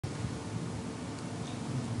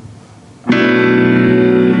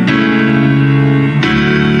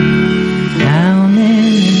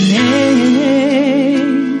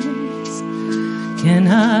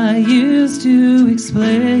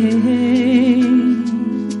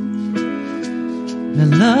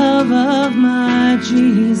love of my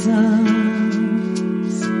Jesus,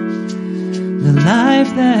 the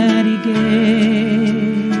life that he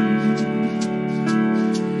gave.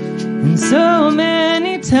 And so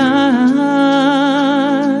many times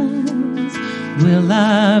will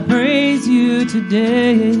I praise you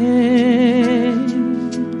today.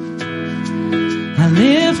 I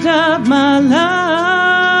lift up my life,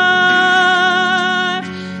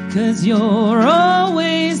 'cause you're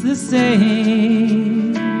always the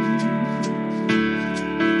same.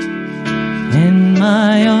 And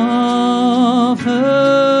my offering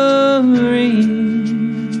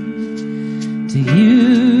to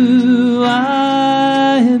you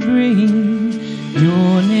I bring.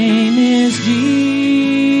 Your name is Jesus.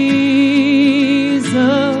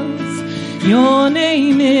 Your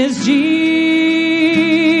name is Jesus.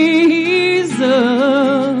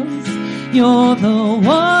 You're the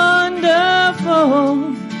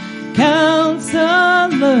wonderful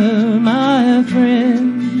Counselor, my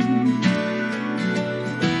friend.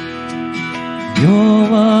 You're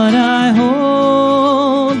what I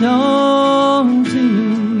hold on to.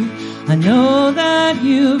 I know that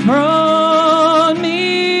you brought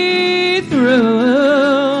me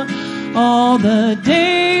through all the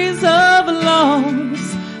days of loss.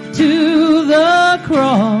 To the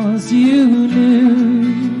cross you knew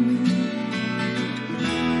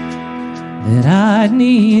that I'd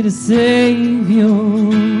need a Savior.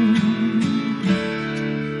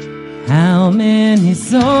 How many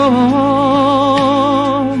songs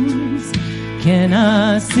can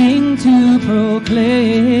I sing to proclaim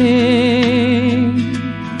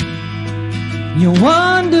your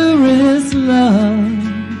wondrous love?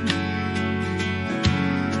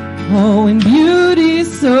 Oh, in beauty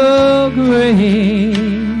so great.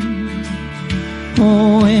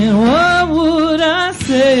 Oh, and what would I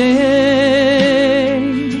say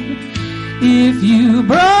if you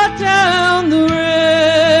brought down the rain?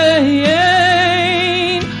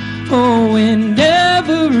 Oh, and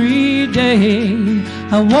every day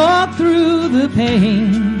I walk through the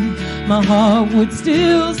pain, my heart would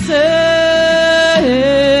still say,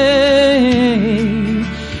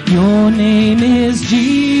 your name is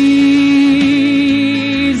Jesus.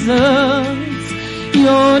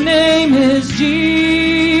 Your name is Jesus.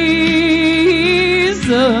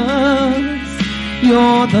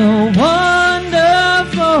 You're the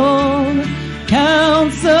wonderful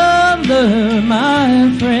Counselor, my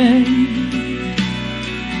friend.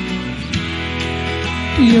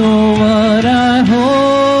 You're what I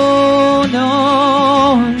hold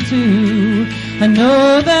on to. I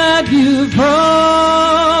know that you've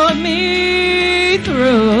brought me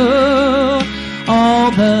through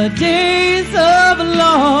all the days of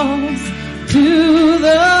loss. To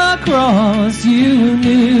the cross you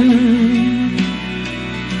knew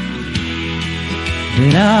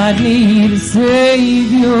that I need a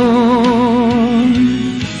Savior.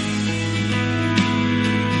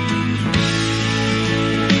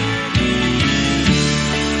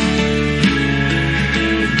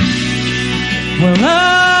 Well, I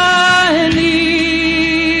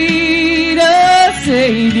need a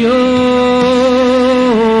Savior.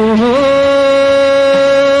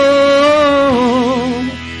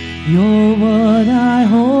 You're what I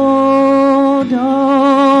hold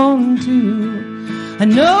on to. I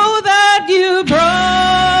know that you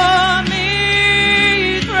brought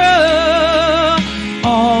me through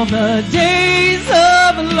all the days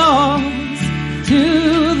of loss. To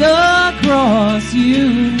the cross you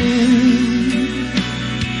knew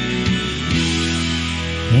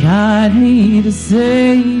that I need a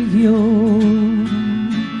Savior.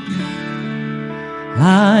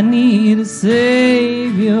 I need a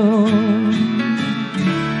Savior.